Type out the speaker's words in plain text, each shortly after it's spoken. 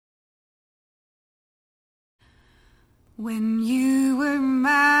When you were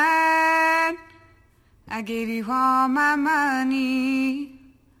mine, I gave you all my money.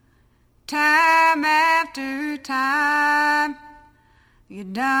 Time after time, you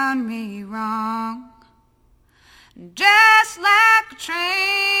done me wrong. Just like a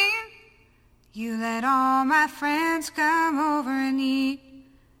train, you let all my friends come over and eat,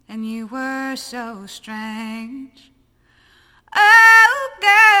 and you were so strange. Oh,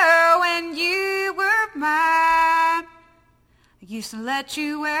 girl, when you were mine, I used to let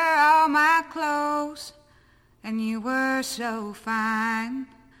you wear all my clothes, and you were so fine.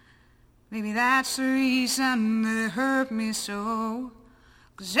 Maybe that's the reason that it hurt me so.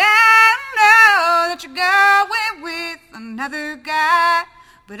 'Cause I know that your girl went with another guy,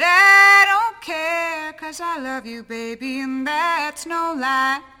 but I don't care, 'cause I love you, baby, and that's no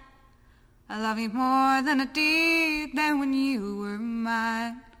lie. I love you more than I did than when you were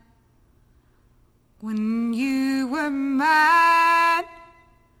mine. When you were mine,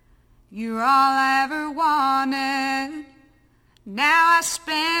 you're all I ever wanted. Now I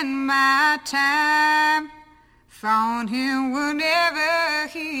spend my time found him whenever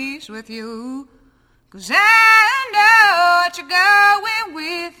he's with you. 'Cause I know that your girl went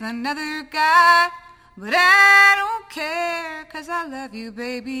with another guy, but I don't care, 'cause I love you,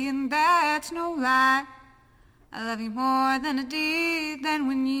 baby, and that's no lie. I love you more than I did than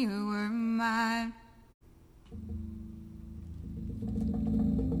when you were mine.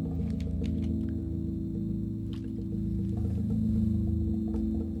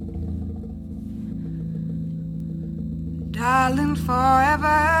 Darling,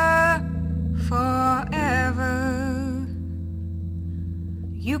 forever, forever,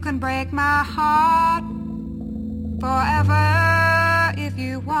 you can break my heart forever if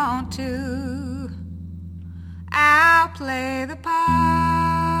you want to. I'll play the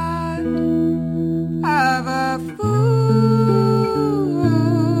part of a fool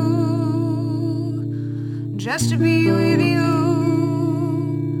just to be with you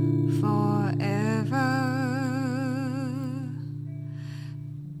forever.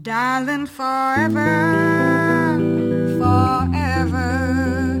 Darling, forever, forever,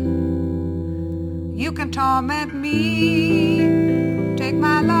 you can torment me, take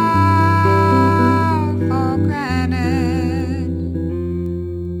my love for granted,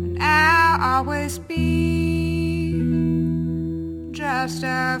 and I'll always be just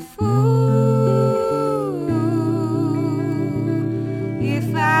a fool if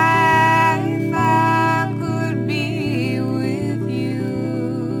I could be with you.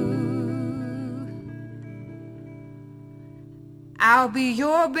 I'll be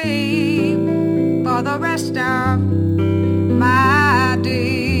your babe for the rest of my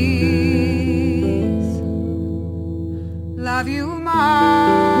days. Love you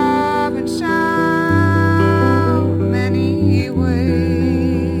more in so many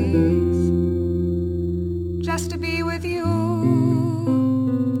ways. Just to be with you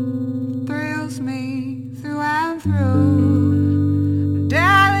thrills me through and through.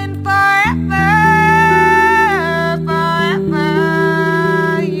 Darling, forever, forever,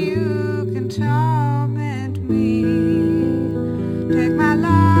 you can torment me, take my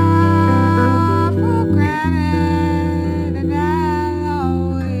love for granted, and I'll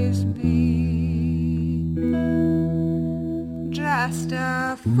always be just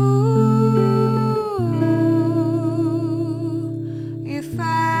a fool if I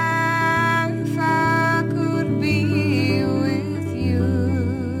could be with you.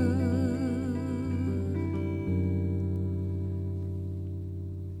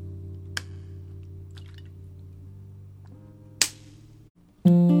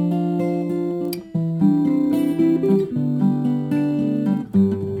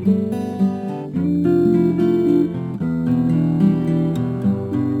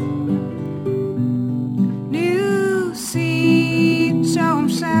 New seeds sow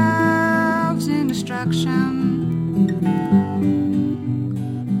themselves in destruction.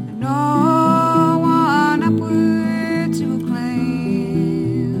 No one upward to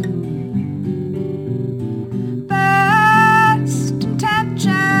claim. Best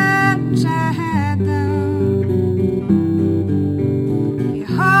intentions, I had them.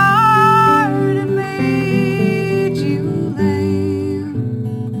 Your heart had made you lame.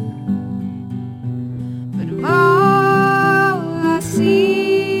 But of all I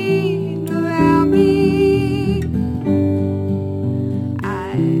see around me, I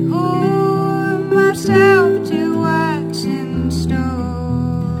hold myself to what's in store.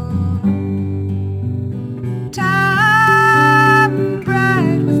 Time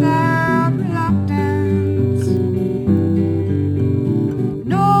bright without reluctance,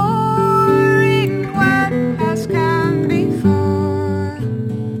 ignoring what has come before.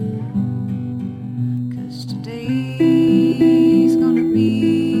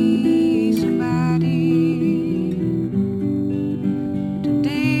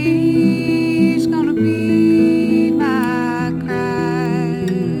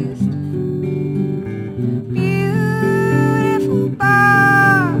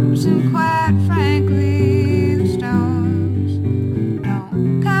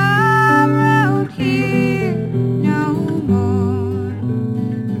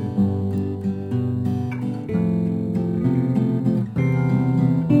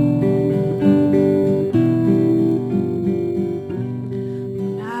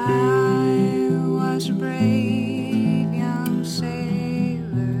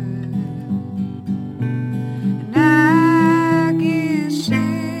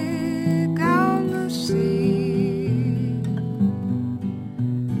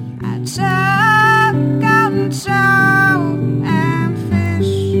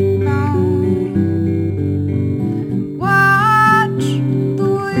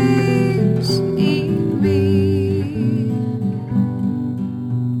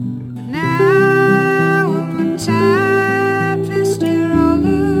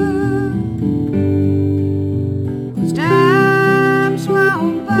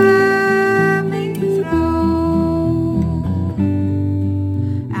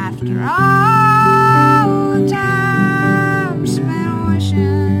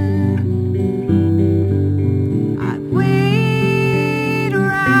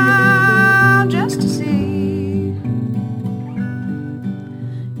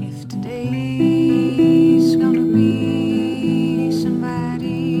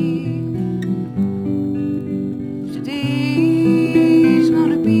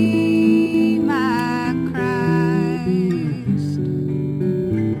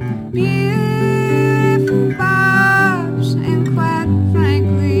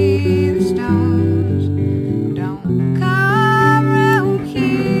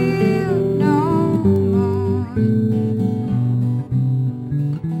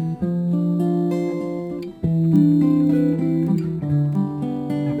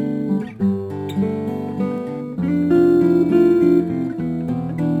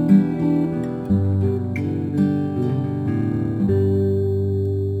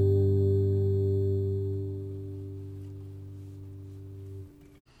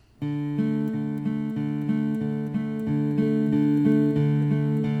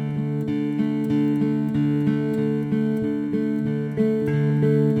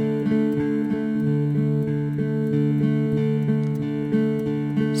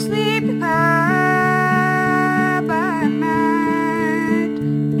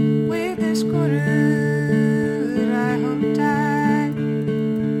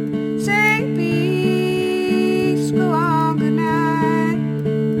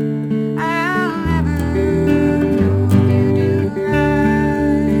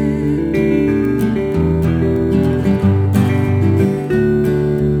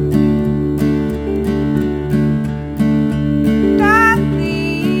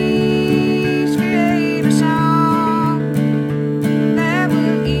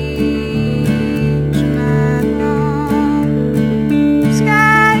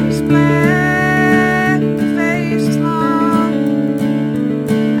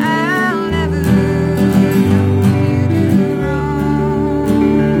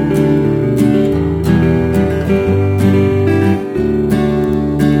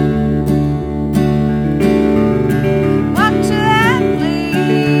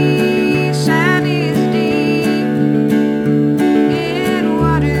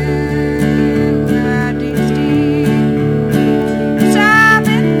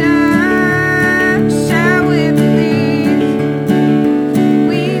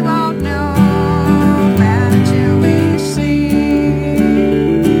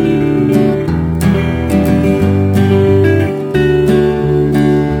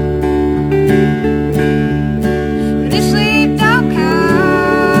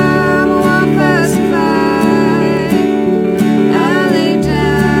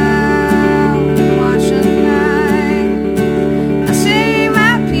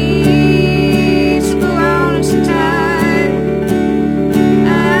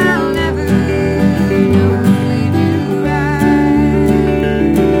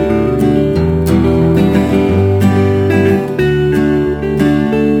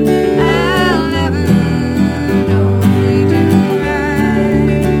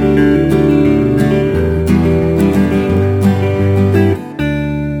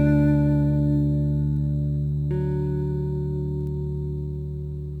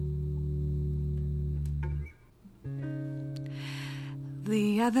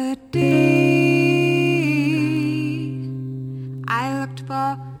 The other day I looked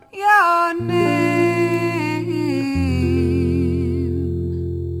for your name,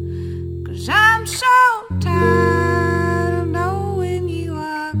 'cause I'm so tired of knowing you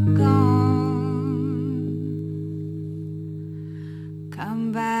are gone.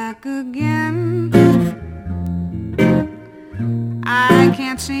 Come back again. I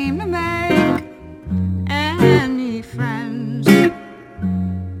can't seem to make any friends.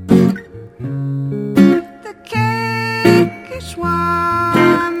 The cake is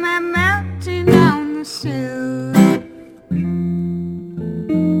warm and melting on the sill.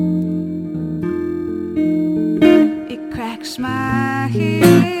 It cracks my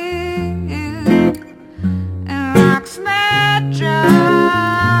head and rocks my jaw,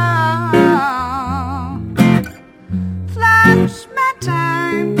 flaps my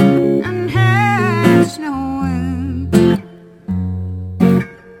time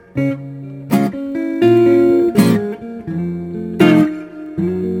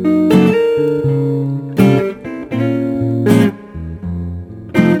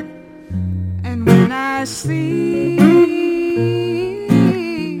asleep,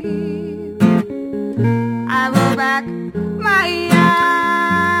 I roll back my eyes,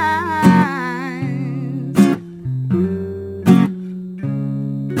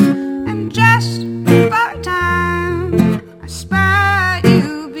 and just for a time I spy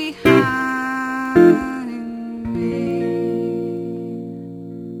you behind me.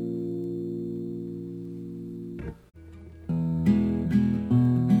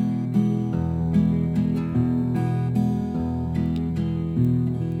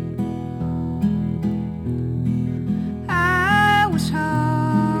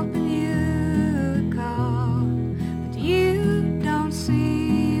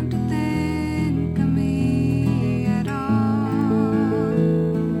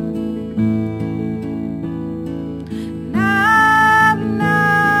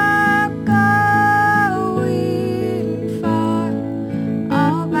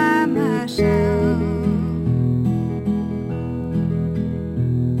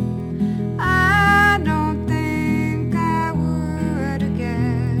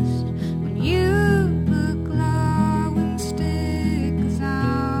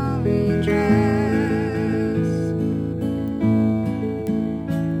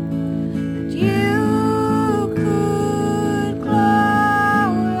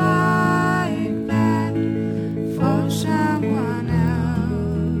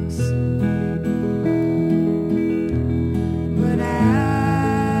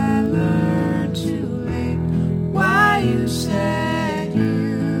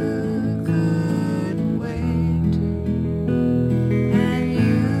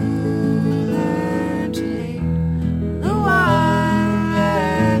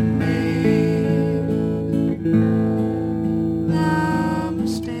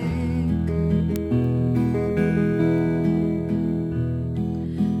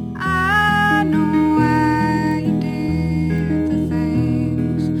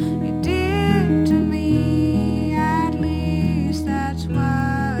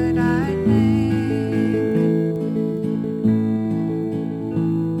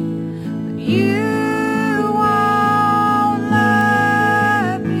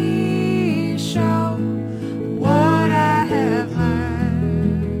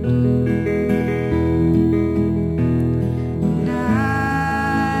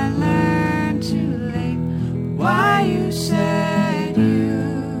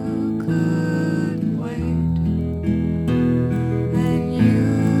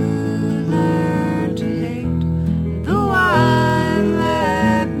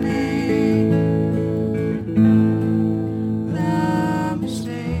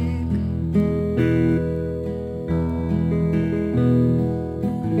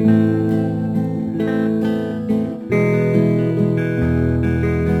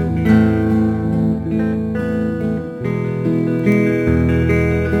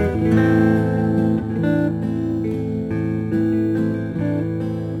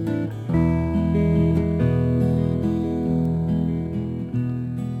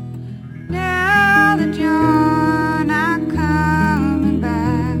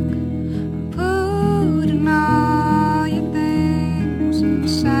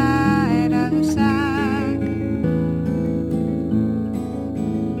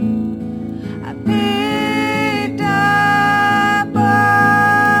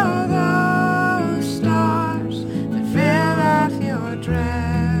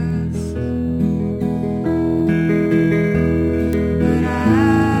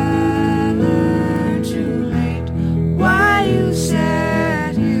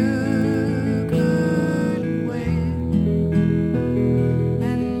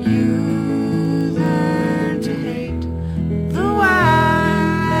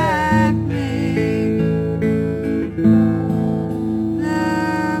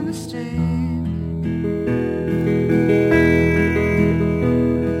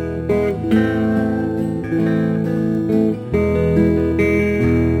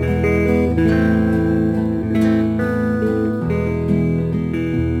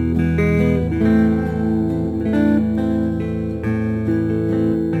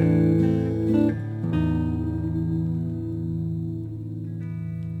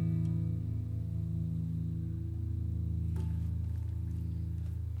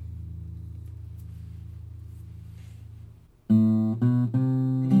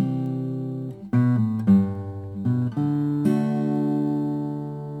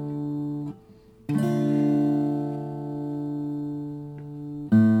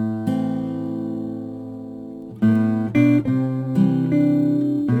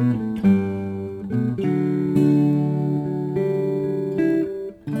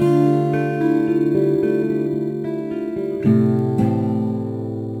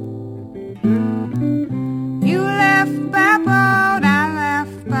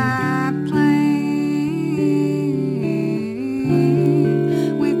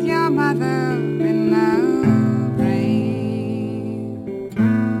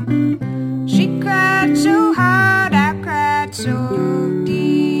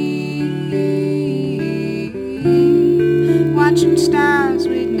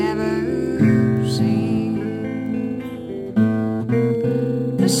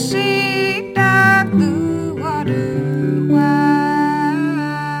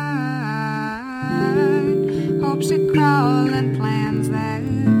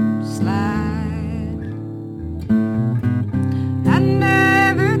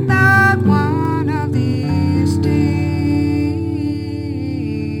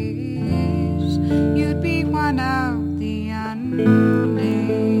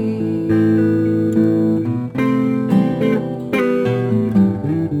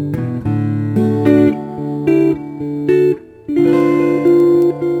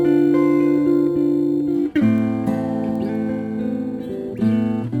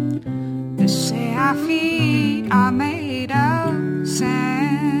 are made of sand,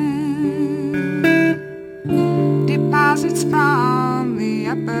 deposits from the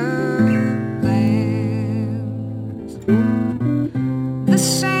upper lands. The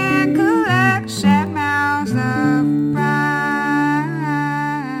sand collects at mouths of brine.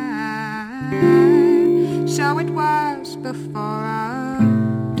 So it was before our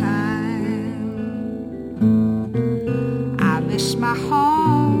time. I miss my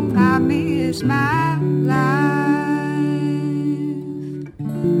home, I miss my life,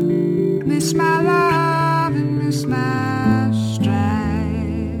 miss my love and miss my strife.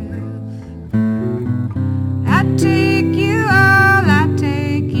 I take you all, I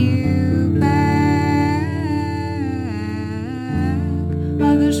take you back.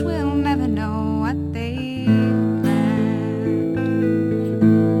 Others will never know what they planned.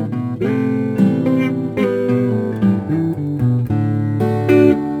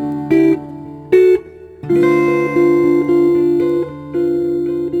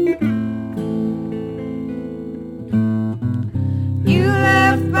 You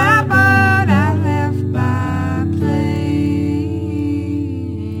left my bud, I left my plane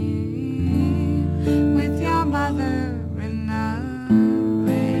with your mother in the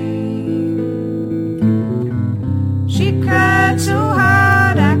rain. She cried so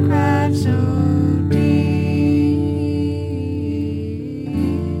hard, I cried so deep,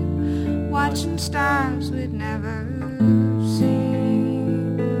 watching stars we'd never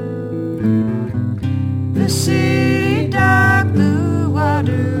seen. The city dark, the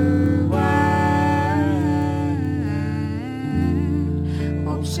water wide,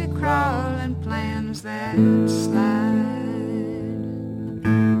 hopes that crawl and plans that slide.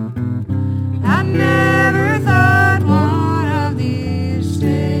 I never thought one of these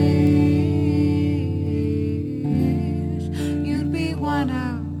days you'd be one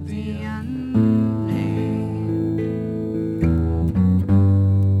of the unnamed.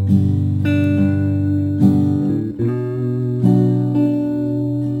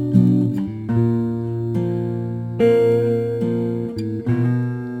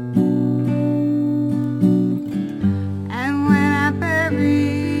 And when I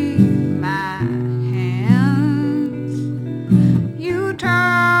bury my hands, you told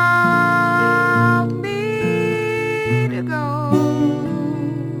me to go,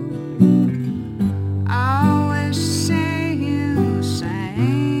 always saying the same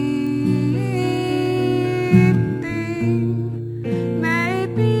thing.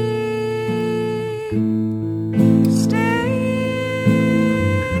 Maybe stay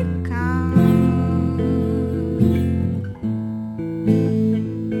calm.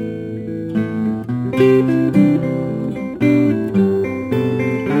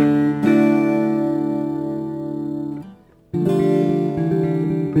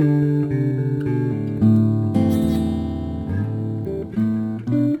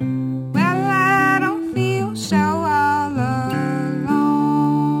 Well, I don't feel so all alone.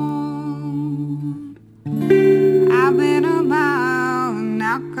 I've been a mile and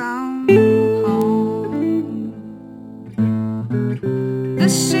now come home. The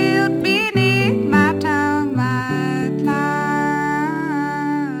silt beneath my tongue might lie,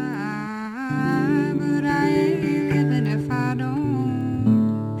 but I ain't living if I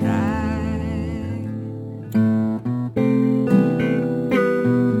don't try.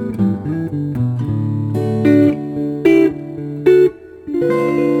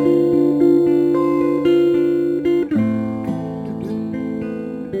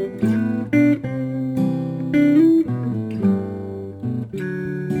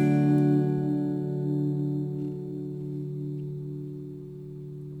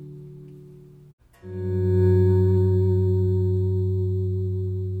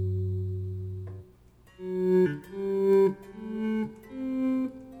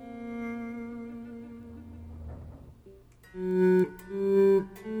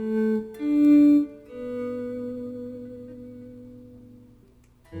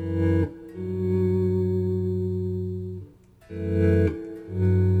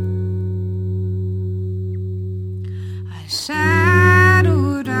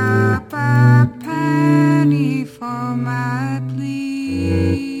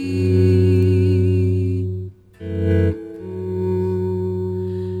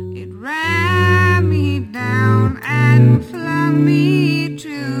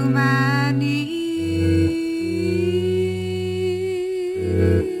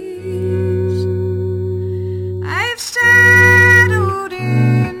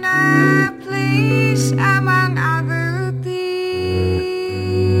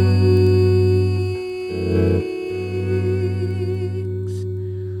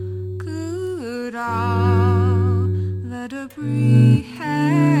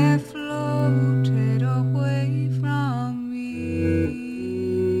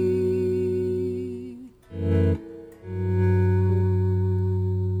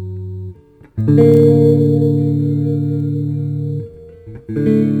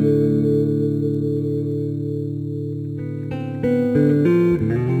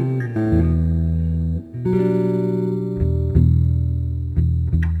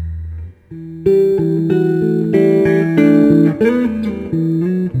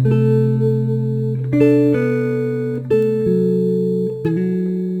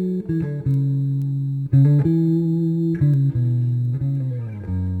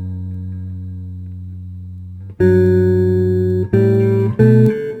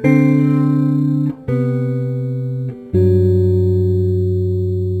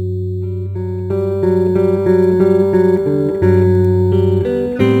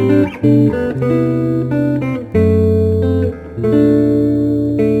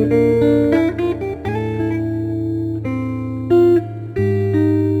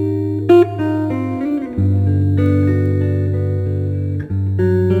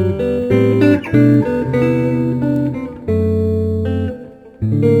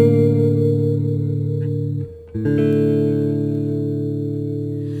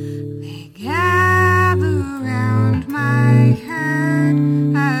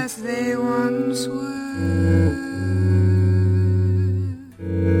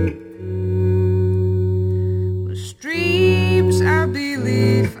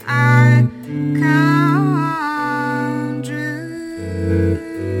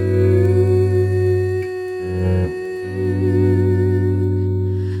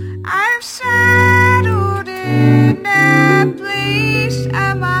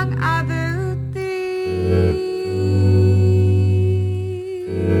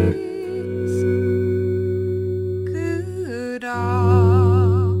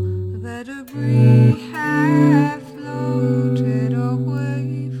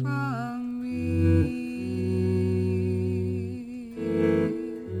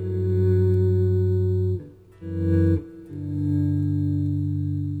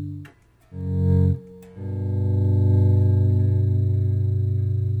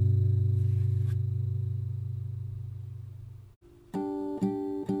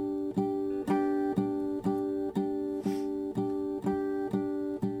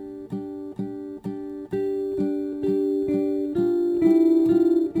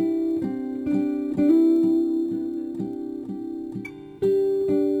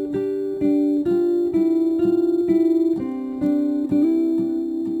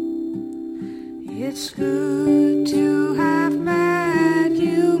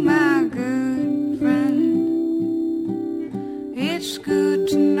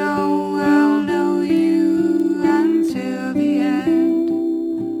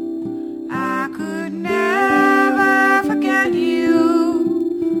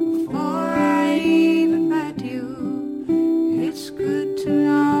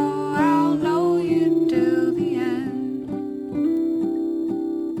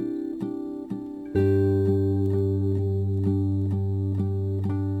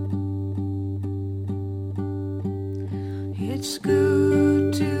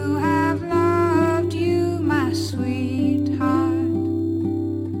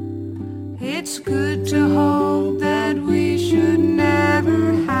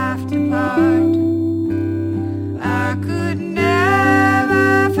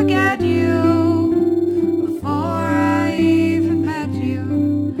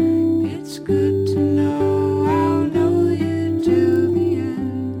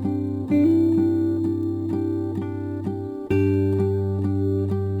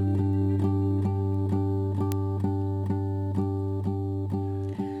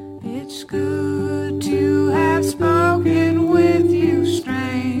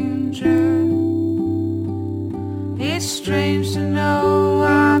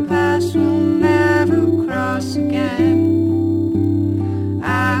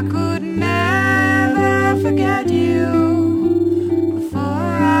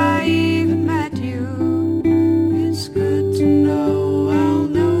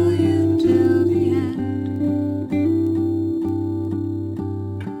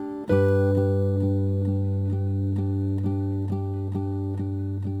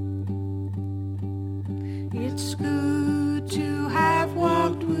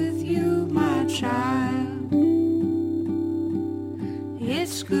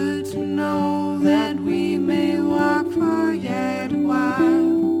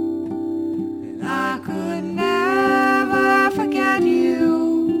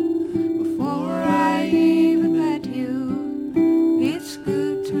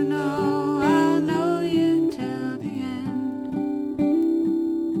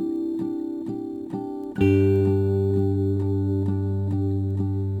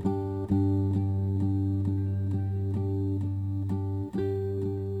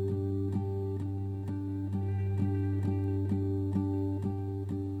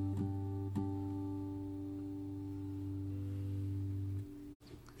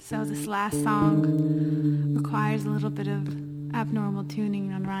 So this last song requires a little bit of abnormal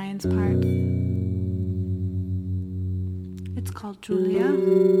tuning on Ryan's part. It's called Julia.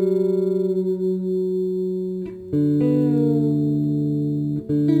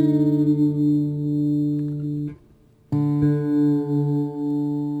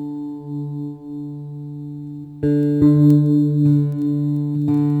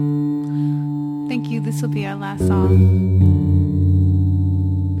 Thank you. This will be our last song.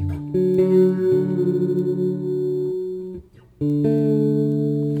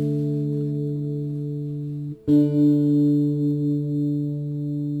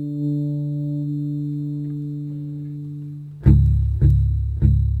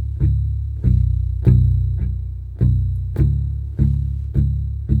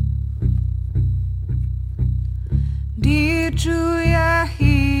 Dear Julia,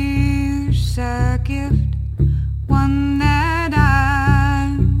 here's a gift, one that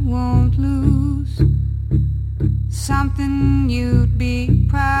I won't lose, something you'd be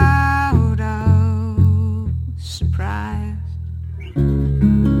proud of. Surprise.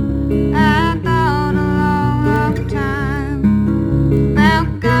 I thought a long, long time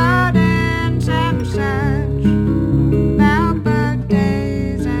about gardens and such, about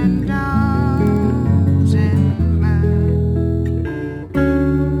birthdays and dolls and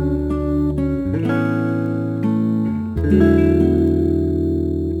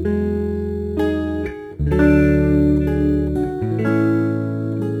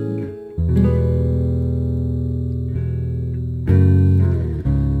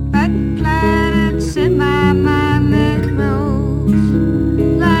planets in my mind that rose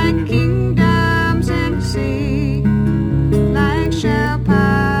like kingdoms in the sea, like shell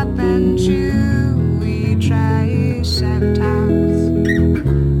pop and chewy triceratops,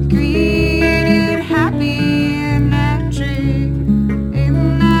 created happy in that tree.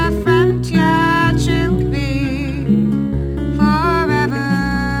 In the front yard she'll be forever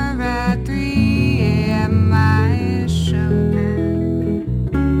at 3 a.m. my Chopin.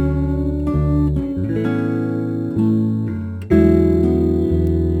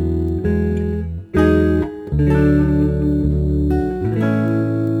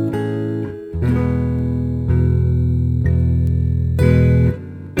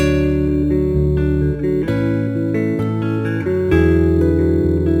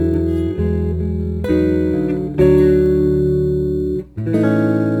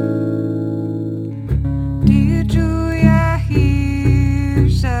 Dear Julia,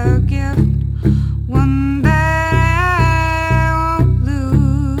 here's a gift, one that I won't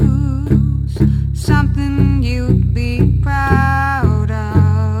lose, something you'd be